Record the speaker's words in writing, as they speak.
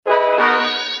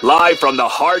Live from the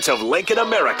heart of Lincoln,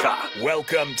 America.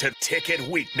 Welcome to Ticket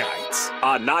Weeknights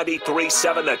on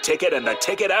 93.7 The Ticket and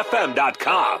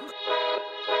theticketfm.com.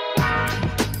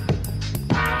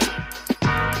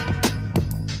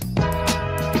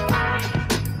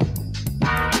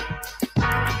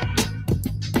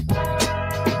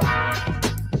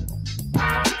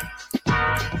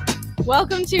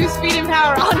 Welcome to Speed and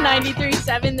Power on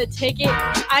 93.7 The Ticket.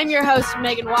 I'm your host,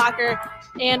 Meghan Walker,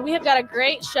 and we have got a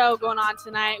great show going on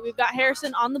tonight. We've got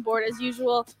Harrison on the board as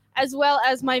usual, as well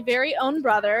as my very own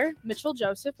brother, Mitchel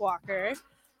Joseph Walker.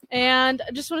 And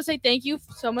I just want to say thank you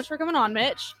so much for coming on,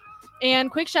 Mitch.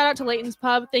 And quick shout out to Layton's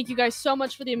Pub. Thank you guys so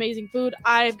much for the amazing food.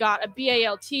 I've got a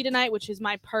BALT tonight, which is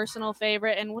my personal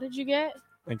favorite. And what did you get?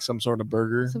 Like some sort of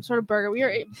burger. Some sort of burger. We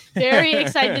are very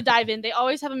excited to dive in. They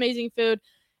always have amazing food.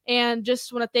 And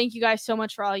just want to thank you guys so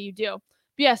much for all you do.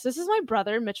 But yes, this is my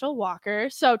brother, Mitchel Walker.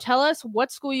 So tell us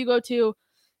what school you go to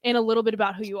and a little bit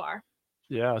about who you are.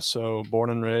 Yeah, so born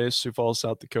and raised Sioux Falls,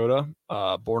 South Dakota,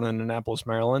 born in Annapolis,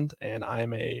 Maryland, and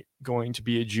I'm going to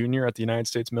be a junior at the United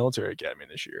States Military Academy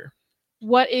this year.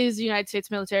 What is the United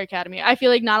States Military Academy? I feel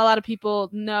like not a lot of people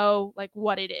know like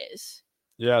what it is.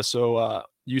 Yeah, so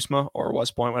USMA or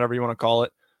West Point, whatever you want to call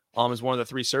it, is one of the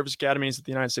 3 service academies that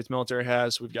the United States military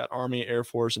has. We've got Army, Air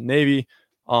Force, and Navy,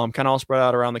 kind of all spread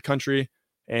out around the country.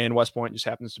 And West Point just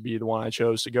happens to be the one I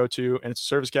chose to go to. And it's a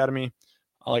service academy.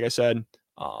 Like I said,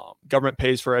 government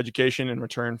pays for education in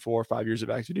return for 5 years of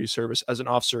active duty service as an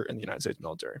officer in the United States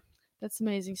military. That's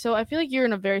amazing. So I feel like you're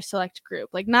in a very select group.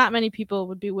 Like not many people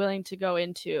would be willing to go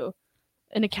into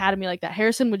an academy like that.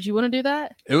 Harrison, would you want to do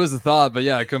that? It was a thought, but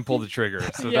yeah, I couldn't pull the trigger.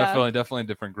 So Yeah. definitely a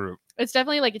different group. It's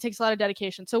definitely like it takes a lot of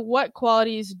dedication. So what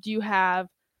qualities do you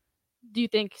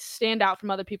think stand out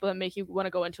from other people that make you want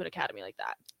to go into an academy like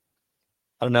that?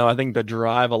 I don't know. I think the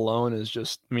drive alone is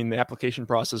just, the application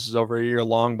process is over a year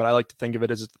long, but I like to think of it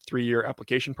as a 3-year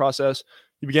application process.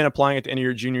 You begin applying at the end of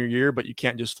your junior year, but you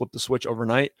can't just flip the switch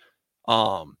overnight.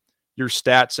 Your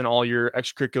stats and all your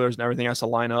extracurriculars and everything has to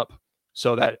line up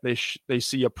so that they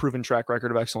see a proven track record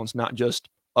of excellence, not just,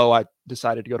 oh, I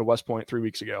decided to go to West Point 3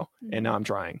 weeks ago and now I'm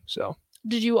trying. So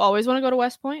did you always want to go to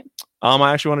West Point?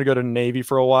 I actually wanted to go to Navy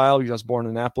for a while because I was born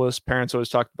in Annapolis. Parents always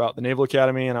talked about the Naval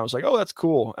Academy, and I was like, oh, that's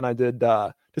cool. And I did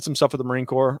some stuff with the Marine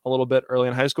Corps a little bit early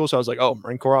in high school. So I was like, oh,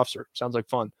 Marine Corps officer sounds like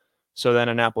fun. So then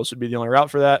Annapolis would be the only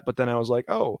route for that. But then I was like,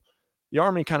 oh, the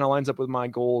Army kind of lines up with my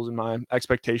goals and my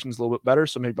expectations a little bit better.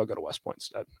 So maybe I'll go to West Point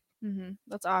instead. Mm-hmm.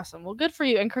 That's awesome. Well, good for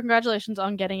you. And congratulations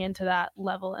on getting into that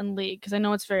level and league, because I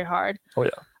know it's very hard. Oh,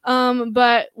 yeah.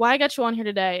 But why I got you on here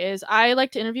today is I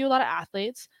like to interview a lot of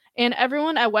athletes, and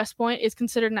everyone at West Point is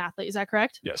considered an athlete. Is that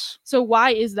correct? Yes. So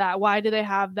why is that? Why do they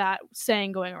have that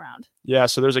saying going around? Yeah,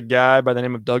 so there's a guy by the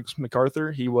name of Doug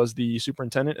MacArthur. He was the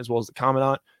superintendent as well as the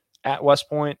commandant at West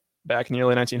Point back in the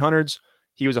early 1900s.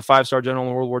 He was a 5-star general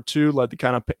in World War II, led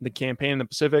the campaign in the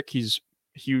Pacific. He's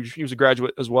huge. He was a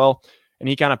graduate as well. And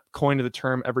he kind of coined the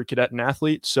term every cadet an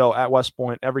athlete. So at West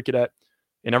Point, every cadet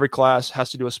in every class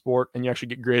has to do a sport, and you actually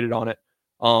get graded on it,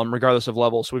 regardless of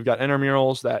level. So we've got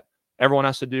intramurals that everyone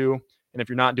has to do. And if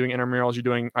you're not doing intramurals, you're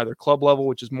doing either club level,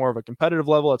 which is more of a competitive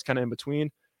level. That's kind of in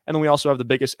between. And then we also have the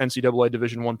biggest NCAA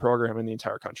Division I program in the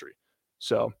entire country.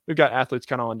 So we've got athletes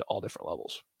kind of on all different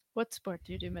levels. What sport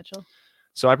do you do, Mitchell?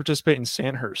 So I participate in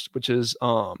Sandhurst, which is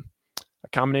a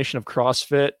combination of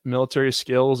CrossFit, military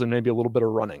skills, and maybe a little bit of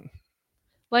running.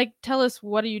 Like, tell us,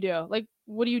 what do you do? Like,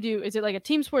 what do you do? Is it like a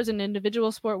team sport? Is it an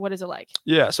individual sport? What is it like?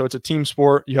 Yeah, so it's a team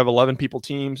sport. You have 11 people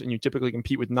teams, and you typically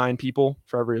compete with 9 people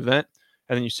for every event.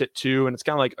 And then you sit 2, and it's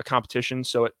kind of like a competition.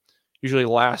 So it usually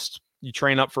lasts, you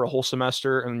train up for a whole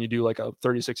semester, and then you do like a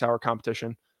 36-hour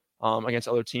competition against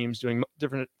other teams doing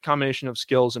different combination of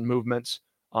skills and movements.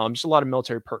 Just a lot of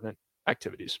military pertinent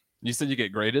activities. You said you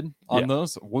get graded on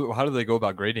those? How do they go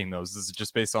about grading those? Is it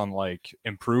just based on like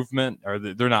improvement, or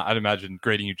they're not, I'd imagine,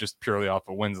 grading you just purely off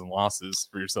of wins and losses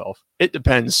for yourself? It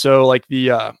depends. So like we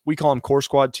call them core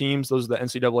squad teams. Those are the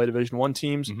NCAA Division I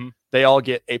teams. Mm-hmm. They all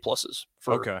get A+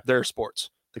 for their sports.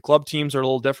 The club teams are a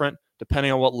little different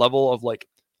depending on what level of, like,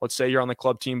 let's say you're on the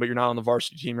club team, but you're not on the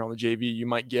varsity team, you're on the JV, you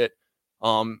might get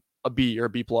a B or a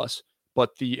B+.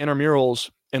 But the intramurals,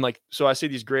 and like, so I say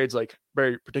these grades like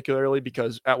very particularly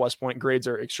because at West Point, grades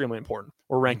are extremely important.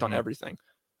 We're ranked on everything.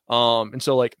 And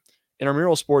so like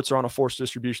intramural sports are on a forced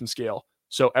distribution scale.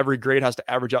 So every grade has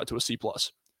to average out to a C+.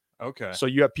 Okay. So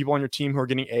you have people on your team who are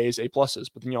getting A's, A+,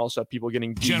 but then you also have people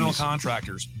getting B's. General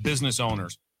contractors, business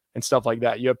owners, and stuff like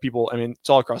that. You have people, it's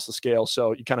all across the scale.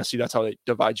 So you kind of see that's how they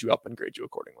divide you up and grade you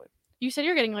accordingly. You said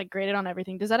you're getting like graded on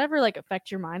everything. Does that ever like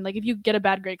affect your mind? Like if you get a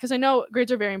bad grade, because I know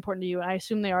grades are very important to you, and I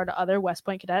assume they are to other West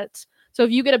Point cadets. So if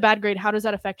you get a bad grade, how does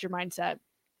that affect your mindset?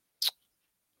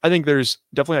 I think there's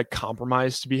definitely a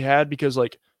compromise to be had because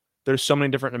like there's so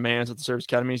many different demands at the service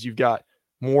academies. You've got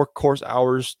more course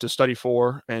hours to study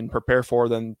for and prepare for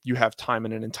than you have time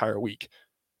in an entire week.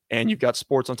 And you've got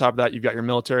sports on top of that. You've got your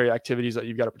military activities that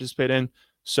you've got to participate in.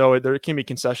 So there can be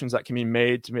concessions that can be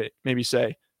made to maybe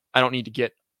say, I don't need to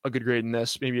get a good grade in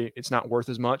this. Maybe it's not worth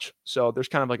as much. So there's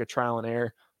kind of like a trial and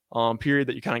error period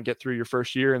that you kind of get through your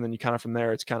first year. And then you kind of from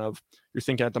there, it's kind of, you're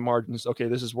thinking at the margins, okay,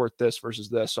 this is worth this versus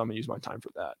this. So I'm going to use my time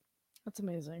for that. That's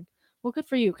amazing. Well, good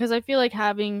for you. Because I feel like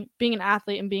being an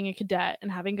athlete and being a cadet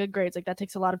and having good grades, like that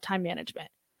takes a lot of time management.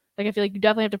 Like I feel like you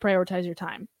definitely have to prioritize your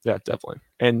time. Yeah, definitely.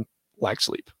 And lack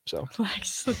sleep. So lack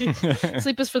sleep.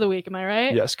 Sleep is for the weak. Am I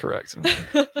right? Yes, correct.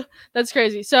 That's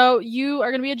crazy. So you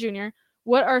are going to be a junior.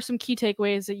 What are some key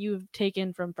takeaways that you've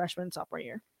taken from freshman and sophomore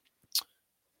year?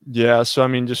 Yeah, so I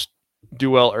mean, just do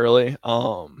well early.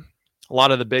 A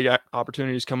lot of the big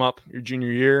opportunities come up your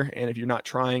junior year, and if you're not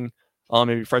trying,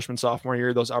 maybe freshman, sophomore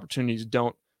year, those opportunities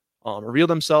don't reveal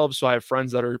themselves. So I have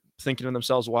friends that are thinking to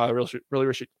themselves, "Wow, I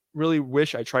really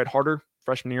wish I tried harder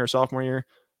freshman year or sophomore year,"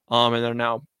 and they're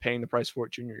now paying the price for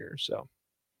it junior year. So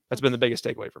that's been the biggest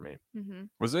takeaway for me. Mm-hmm.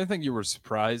 Was there anything you were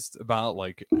surprised about,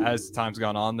 like as time's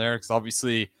gone on there? Because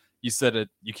obviously you said it,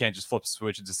 you can't just flip a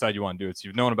switch and decide you want to do it. So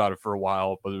you've known about it for a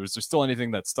while, but was there still anything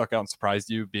that stuck out and surprised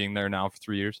you being there now for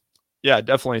 3 years? Yeah,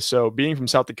 definitely. So being from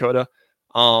South Dakota,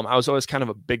 I was always kind of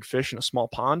a big fish in a small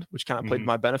pond, which kind of played to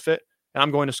my benefit. And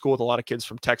I'm going to school with a lot of kids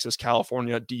from Texas,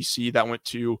 California, DC that went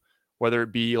to whether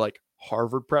it be like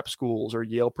Harvard prep schools or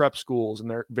Yale prep schools, and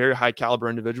they're very high caliber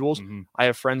individuals. I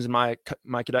have friends in my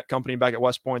cadet company back at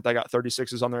West Point that got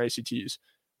 36s on their ACTs,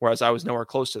 whereas I was nowhere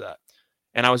close to that.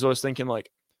 And I was always thinking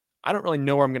like, I don't really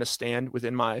know where I'm going to stand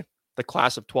within the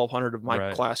class of 1,200 of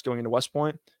my class going into West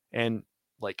Point. And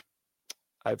like,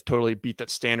 I've totally beat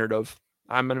that standard of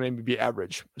I'm going to maybe be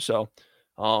average. So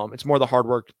it's more the hard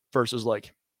work versus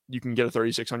like you can get a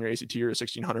 36 on your ACT or a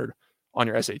 1,600 on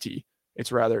your SAT.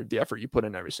 It's rather the effort you put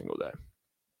in every single day.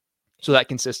 So that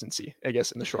consistency, I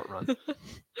guess, in the short run.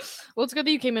 Well, it's good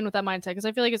that you came in with that mindset because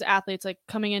I feel like as athletes, like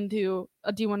coming into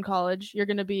a D1 college, you're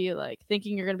going to be like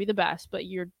thinking you're going to be the best, but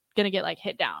you're going to get like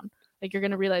hit down. Like you're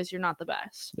going to realize you're not the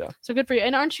best. Yeah. So good for you.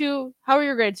 And how are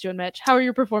your grades doing, Mitch? How are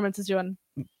your performances doing?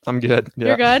 I'm good. Yeah.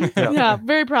 You're good? Yeah. Yeah.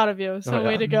 Very proud of you. So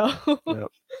way to go. Yep.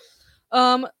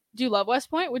 Do you love West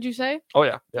Point, would you say? Oh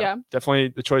yeah. Definitely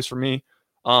the choice for me.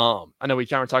 I know we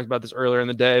kind of talked about this earlier in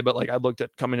the day, but like I looked at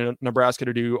coming to Nebraska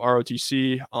to do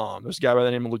ROTC. There's a guy by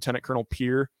the name of Lieutenant Colonel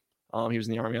Peer. He was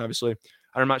in the Army, obviously.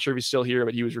 I'm not sure if he's still here,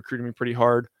 but he was recruiting me pretty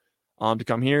hard to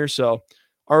come here. So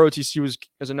ROTC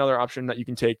is another option that you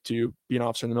can take to be an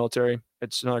officer in the military.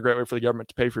 It's another great way for the government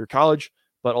to pay for your college.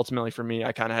 But ultimately for me,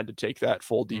 I kind of had to take that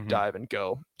full deep dive and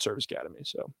go service academy.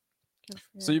 So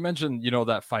you mentioned,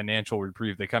 that financial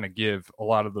reprieve they kind of give a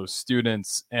lot of those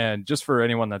students. And just for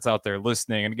anyone that's out there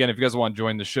listening, and again, if you guys want to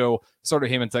join the show, Starter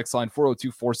Heyman text line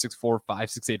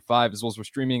 402-464-5685, as well as we're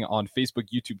streaming on Facebook,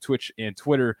 YouTube, Twitch, and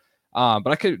Twitter. But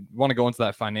I could want to go into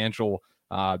that financial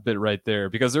bit right there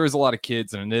because there is a lot of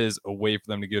kids and it is a way for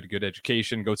them to get a good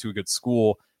education, go to a good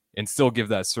school, and still give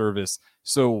that service.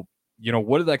 So,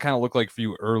 what did that kind of look like for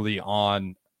you early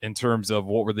on? In terms of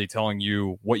what were they telling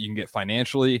you, what you can get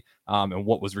financially, and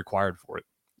what was required for it?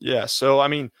 Yeah. So, I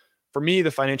mean, for me,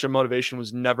 the financial motivation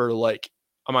was never like,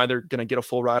 I'm either going to get a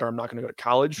full ride or I'm not going to go to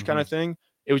college kind of thing.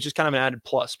 It was just kind of an added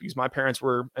plus because my parents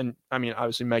were, and I mean,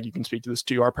 obviously, Meg, you can speak to this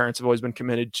too. Our parents have always been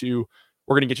committed to,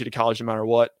 we're going to get you to college no matter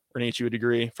what. We're going to get you a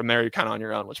degree. From there, you're kind of on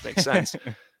your own, which makes sense.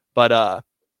 But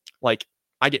like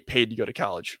I get paid to go to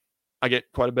college. I get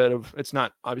quite a bit of, it's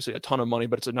not obviously a ton of money,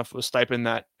 but it's enough of a stipend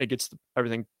that it gets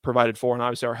everything provided for. And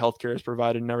obviously our healthcare is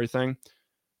provided and everything,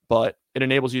 but it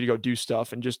enables you to go do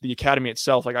stuff. And just the academy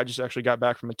itself, like I just actually got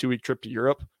back from a 2-week trip to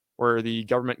Europe where the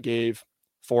government gave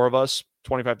 4 of us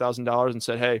 $25,000 and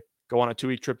said, hey, go on a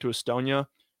 2-week trip to Estonia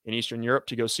in Eastern Europe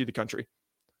to go see the country.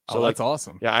 So that's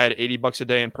awesome. Yeah. I had $80 a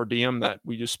day in per diem that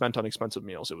we just spent on expensive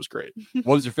meals. It was great.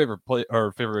 What was your favorite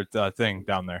thing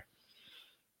down there?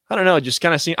 I don't know. Just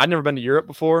kind of I'd never been to Europe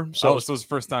before. So it was the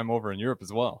first time over in Europe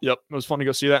as well. Yep. It was fun to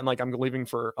go see that. And like, I'm leaving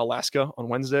for Alaska on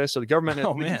Wednesday. So the government,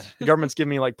 the government's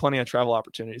giving me like plenty of travel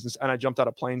opportunities. And I jumped out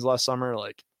of planes last summer.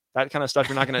 Like that kind of stuff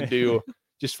you're not going to do.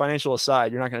 Just financial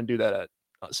aside, you're not going to do that at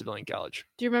civilian college.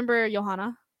 Do you remember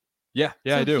Johanna? Yeah,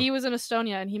 So I do. He was in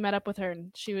Estonia and he met up with her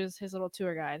and she was his little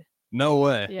tour guide. No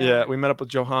way. Yeah. We met up with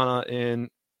Johanna in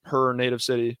her native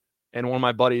city. And one of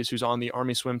my buddies who's on the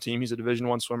Army swim team, he's a Division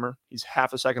I swimmer. He's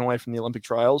half a second away from the Olympic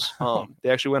trials. They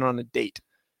actually went on a date.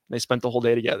 They spent the whole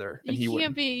day together, and you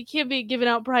can't be giving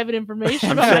out private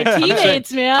information about my saying-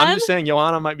 teammates, man. I'm just saying,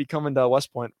 Joanna might be coming to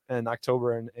West Point in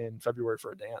October and in February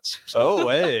for a dance. So Oh,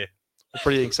 hey. we're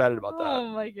pretty excited about that. Oh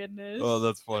my goodness. Oh,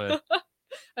 that's funny.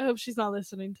 I hope she's not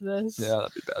listening to this. Yeah,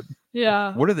 that'd be bad.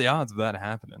 Yeah. What are the odds of that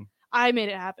happening? I made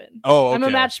it happen. Oh, okay. I'm a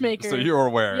matchmaker. So you're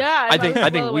aware. Yeah. I think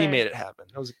well we aware. made it happen.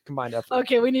 It was a combined effort.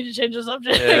 Okay, we need to change the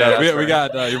subject. Yeah, we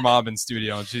that's got your mom in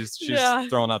studio, and she's Yeah.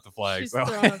 throwing out the flag. She's so.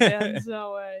 throwing up hands.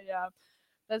 No way. Yeah.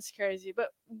 That's crazy.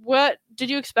 But what did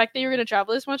you expect that you were going to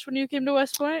travel this much when you came to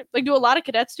West Point? Like, do a lot of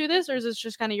cadets do this, or is this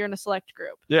just kind of you're in a select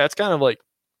group? Yeah, it's kind of like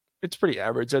it's pretty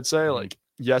average, I'd say. Like,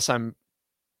 yes, I'm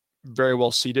very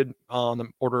well seated on the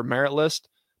order of merit list,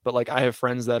 but like I have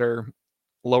friends that are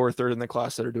lower third in the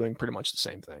class that are doing pretty much the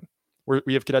same thing.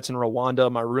 We have cadets in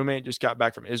Rwanda. My roommate just got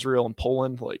back from Israel and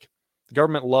Poland. Like, the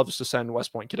government loves to send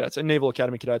West Point cadets and Naval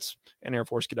Academy cadets and Air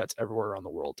Force cadets everywhere around the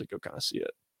world to go kind of see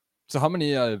it. So how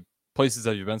many places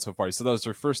have you been so far? So that was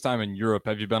your first time in Europe.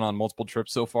 Have you been on multiple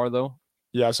trips so far, though?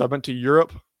 Yeah, so I've been to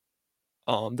Europe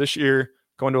this year,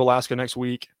 going to Alaska next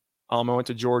week. I went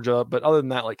to Georgia, but other than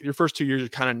that, like your first 2 years, you're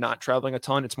kind of not traveling a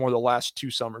ton. It's more the last 2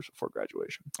 summers before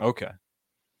graduation. Okay.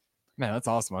 Man, that's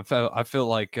awesome. I feel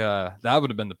like that would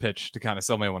have been the pitch to kind of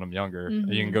sell me when I'm younger.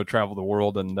 You can go travel the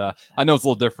world, and I know it's a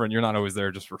little different. You're not always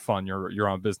there just for fun. You're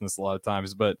on business a lot of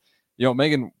times. But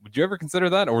Megan, would you ever consider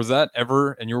that, or was that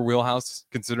ever in your wheelhouse,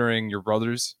 considering your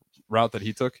brother's route that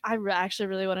he took? I actually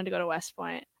really wanted to go to West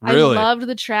Point. Really? I loved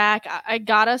the track. I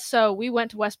got us. So we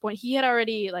went to West Point. He had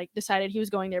already decided he was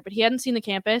going there, but he hadn't seen the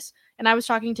campus. And I was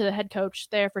talking to the head coach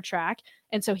there for track.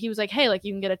 And so he was like, hey,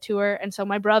 you can get a tour. And so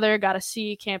my brother got to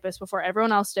see campus before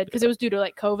everyone else did, because it was due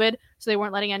to COVID. So they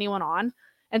weren't letting anyone on.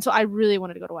 And so I really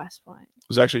wanted to go to West Point. It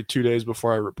was actually 2 days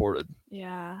before I reported.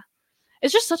 Yeah.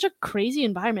 It's just such a crazy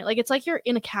environment. It's like you're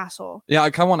in a castle. Yeah,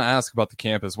 I kind of want to ask about the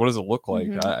campus. What does it look like?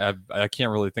 I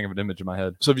can't really think of an image in my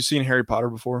head. So have you seen Harry Potter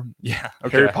before? Yeah.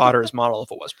 Okay. Harry Potter is modeled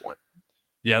off of West Point.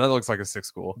 Yeah, that looks like a sick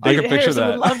school. I can picture Harrison that.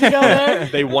 would love to go there.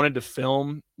 They wanted to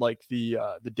film the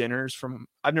dinners from.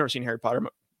 I've never seen Harry Potter,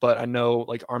 but I know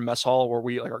our mess hall where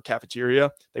we our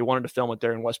cafeteria. They wanted to film it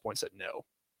there, and West Point said no.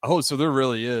 Oh, so there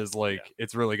really is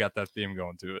it's really got that theme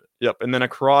going to it. Yep. And then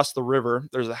across the river,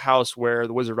 there's a house where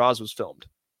The Wizard of Oz was filmed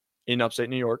in upstate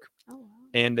New York,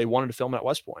 and they wanted to film it at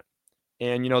West Point.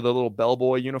 And the little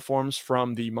bellboy uniforms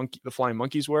from the Flying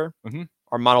Monkeys wear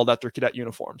are modeled after cadet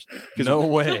uniforms. No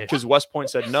way. Because West Point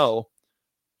said no,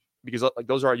 because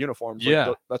those are our uniforms.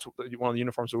 Yeah, that's one of the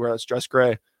uniforms we wear. That's dress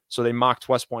gray. So they mocked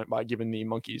West Point by giving the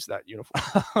monkeys that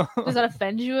uniform. Does that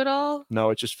offend you at all? No,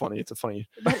 it's just funny. It's a funny.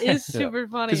 That is super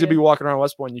funny. Because you'll be walking around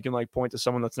West Point, and you can point to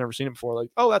someone that's never seen it before,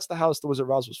 oh, that's the house The Wizard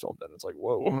of Oz was filmed in. It's like,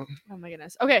 whoa. Oh my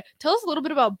goodness. Okay, tell us a little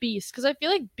bit about Beast, because I feel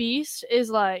like Beast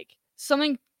is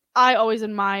something I always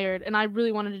admired and I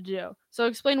really wanted to do. So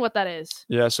explain what that is.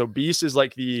 Yeah, so Beast is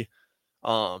the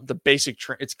basic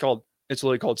it's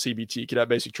literally called CBT, Cadet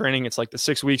Basic Training. It's the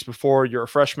 6 weeks before you're a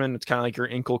freshman. It's kind of like your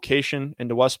inculcation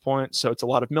into West Point. So it's a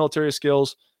lot of military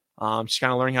skills. Just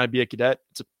kind of learning how to be a cadet.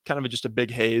 It's just a big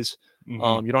haze. You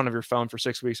don't have your phone for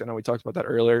 6 weeks. I know we talked about that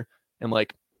earlier. And I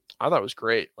thought it was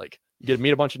great. You get to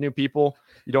meet a bunch of new people.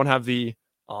 You don't have the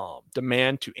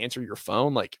demand to answer your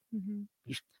phone.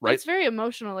 Just right. It's very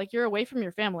emotional. You're away from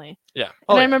your family. Yeah.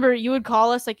 And I remember you would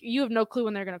call us. You have no clue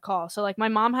when they're going to call. So my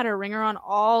mom had her ringer on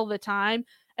all the time.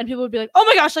 And people would be like, oh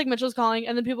my gosh, Mitchell's calling.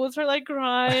 And then people would start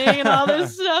crying and all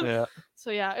this stuff. Yeah.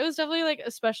 So yeah, it was definitely a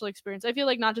special experience. I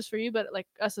feel not just for you, but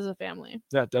us as a family.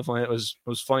 Yeah, definitely. It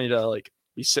was funny to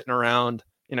be sitting around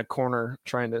in a corner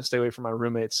trying to stay away from my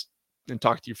roommates and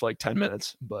talk to you for 10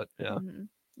 minutes. But yeah.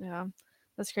 Yeah.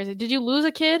 That's crazy. Did you lose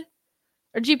a kid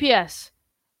or GPS?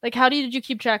 How did you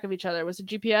keep track of each other? Was it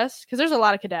GPS? Because there's a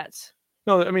lot of cadets.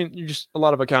 No, I mean, you just a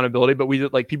lot of accountability, but we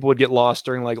did people would get lost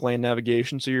during land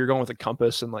navigation. So you're going with a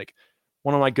compass, and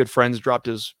one of my good friends dropped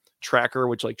his tracker,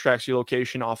 which tracks your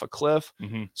location off a cliff.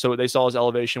 So they saw his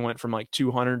elevation went from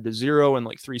 200 to 0 in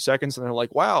 3 seconds. And they're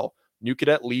like, wow, new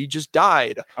cadet Lee just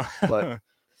died. But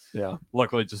yeah,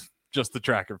 luckily just the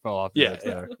tracker fell off. Yeah.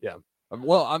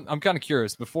 Well, I'm kind of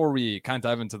curious before we kind of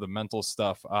dive into the mental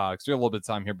stuff, because we have a little bit of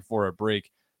time here before our break.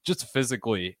 Just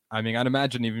physically, I mean, I'd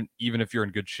imagine even if you're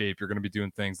in good shape, you're going to be doing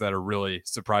things that are really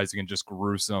surprising and just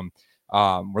gruesome.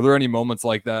 Were there any moments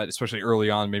like that, especially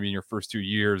early on, maybe in your first 2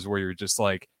 years, where you're just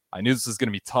I knew this was going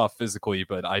to be tough physically,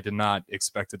 but I did not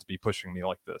expect it to be pushing me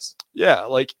like this? Yeah,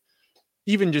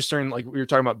 even just during we were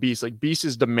talking about Beast, Beast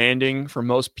is demanding for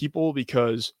most people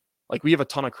because we have a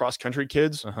ton of cross country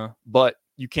kids, but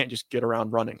you can't just get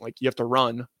around running. You have to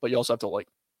run, but you also have to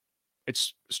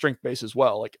it's strength based as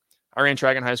well. I ran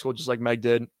track in high school just like Meg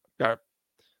did. I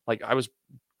was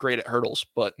great at hurdles,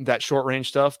 but that short range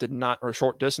stuff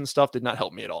short distance stuff did not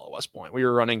help me at all at West Point. We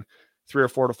were running 3 or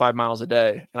 4 to 5 miles a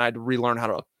day, and I had to relearn how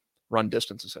to run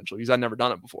distance essentially because I'd never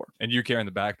done it before. And you carrying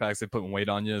the backpacks, they putting weight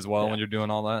on you as well when you're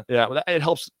doing all that. Yeah, well, it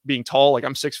helps being tall. Like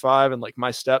I'm 6'5", and like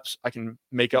my steps I can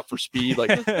make up for speed.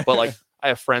 Like, but like I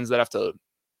have friends that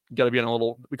got to be in a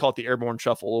little. We call it the airborne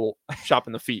shuffle, a little shop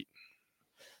in the feet.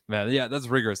 Man, yeah, that's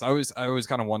rigorous. I always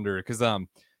kind of wonder because that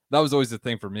was always the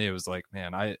thing for me. It was like,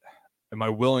 man, am I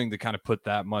willing to kind of put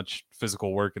that much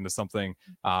physical work into something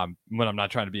when I'm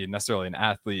not trying to be necessarily an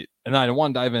athlete? And then I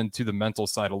want to dive into the mental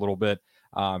side a little bit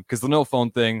because the no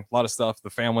phone thing, a lot of stuff, the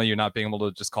family, you're not being able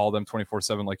to just call them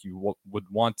 24/7 like you would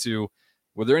want to.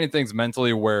 Were there any things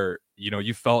mentally where,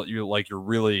 you felt you're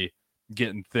really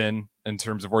getting thin in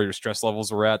terms of where your stress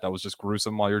levels were at? That was just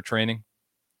gruesome while you're training?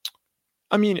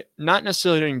 I mean, not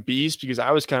necessarily doing beast because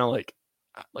I was kind of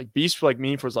like beast for like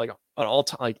me was like an all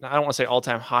time, like I don't want to say all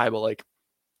time high, but like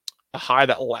a high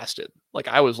that lasted. Like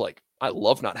I was like, I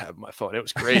love not having my phone. It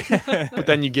was great. But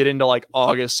then you get into like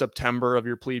August, September of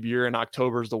your plebe year, and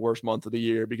October is the worst month of the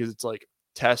year because it's like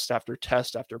test after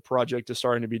project is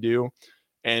starting to be due.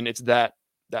 And it's that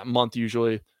month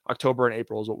usually. October and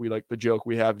April is what we like the joke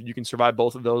we have. You can survive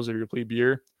both of those of your plebe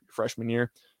year, your freshman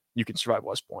year, you can survive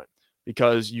West Point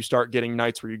because you start getting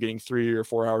nights where you're getting 3 or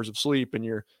 4 hours of sleep and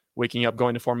you're waking up,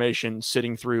 going to formation,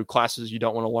 sitting through classes you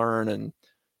don't want to learn, and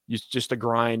it's just a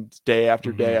grind day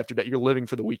after day after day. You're living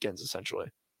for the weekends essentially.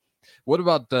 What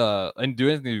about and do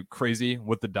anything crazy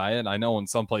with the diet? I know in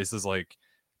some places like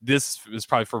this is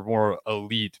probably for more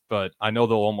elite, but I know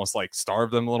they'll almost like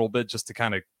starve them a little bit just to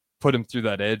kind of put them through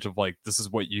that edge of like, this is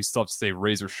what you still have to stay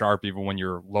razor sharp even when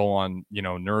you're low on,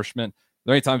 nourishment. Are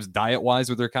there any times diet wise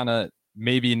where they're kind of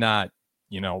maybe not,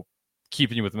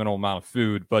 keeping you with minimal amount of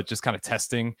food, but just kind of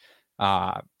testing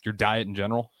your diet in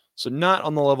general? So not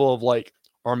on the level of like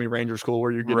Army Ranger School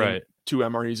where you're getting 2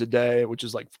 MREs a day, which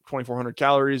is like 2,400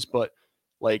 calories. But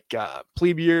like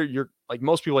plebe year, you're like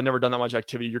most people have never done that much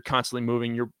activity. You're constantly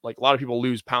moving. You're like a lot of people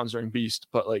lose pounds during beast,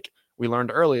 but like we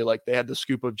learned early, like they had the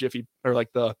scoop of Jiffy or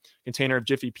like the container of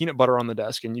Jiffy peanut butter on the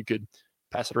desk, and you could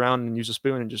pass it around and use a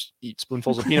spoon and just eat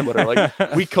spoonfuls of peanut butter.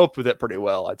 Like we coped with it pretty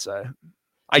well, I'd say.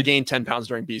 I gained 10 pounds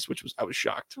during beast, I was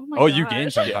shocked. Oh, you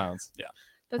gained 10 pounds. Yeah.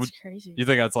 That's crazy. You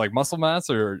think that's like muscle mass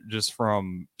or just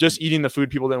from eating the food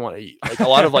people didn't want to eat? Like a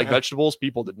lot of like vegetables,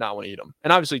 people did not want to eat them.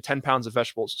 And obviously 10 pounds of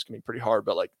vegetables is going to be pretty hard,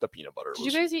 but like the peanut butter. Did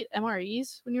you guys eat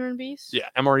MREs when you were in beast? Yeah.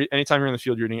 MRE. Anytime you're in the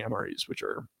field, you're eating MREs, which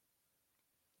are,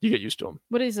 you get used to them.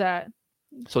 What is that?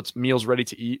 So it's meals ready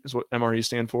to eat is what MREs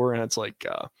stand for. And it's like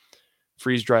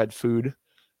freeze dried food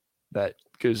that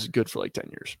is good for like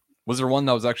 10 years. Was there one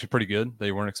that was actually pretty good that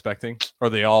you weren't expecting? Or are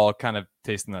they all kind of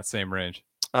tasting that same range?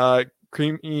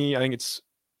 Creamy, I think it's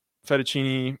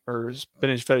fettuccine or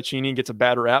spinach fettuccine gets a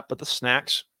bad rap, but the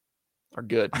snacks are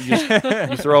good.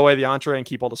 You throw away the entree and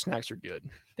keep all the snacks are good.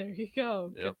 There you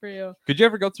go. Good for you. Could you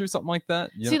ever go through something like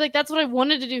that? See, like that's what I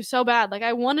wanted to do so bad. Like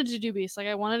I wanted to do beast. Like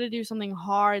I wanted to do something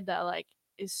hard that like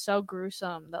is so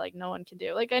gruesome that like no one can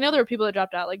do. Like I know there were people that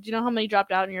dropped out. Like do you know how many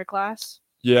dropped out in your class?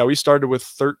 Yeah, we started with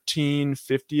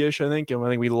 1350-ish, I think, and I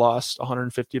think we lost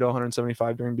 150 to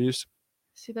 175 during beast.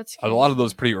 See, that's a lot of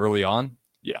those pretty early on.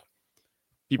 Yeah,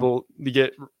 people they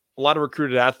get a lot of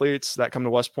recruited athletes that come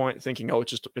to West Point thinking, oh,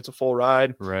 it's a full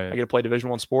ride. Right. I get to play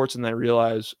Division I sports, and they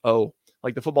realize, oh,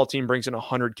 like the football team brings in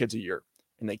 100 kids a year,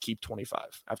 and they keep 25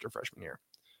 after freshman year.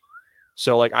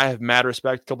 So like I have mad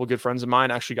respect. A couple of good friends of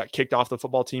mine actually got kicked off the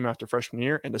football team after freshman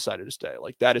year and decided to stay.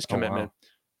 Like that is commitment. Oh, wow.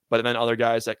 But then other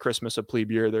guys at Christmas of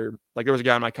plebe year, they're like, there was a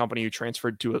guy in my company who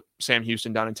transferred to Sam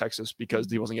Houston down in Texas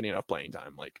because he wasn't getting enough playing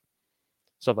time. Like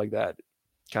stuff like that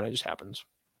kind of just happens.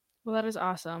 Well, that is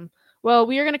awesome. Well,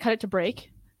 we are going to cut it to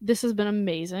break. This has been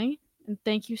amazing. And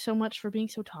thank you so much for being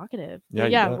so talkative.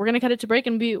 Yeah, we're going to cut it to break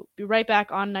and be right back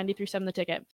on 93.7 The Ticket.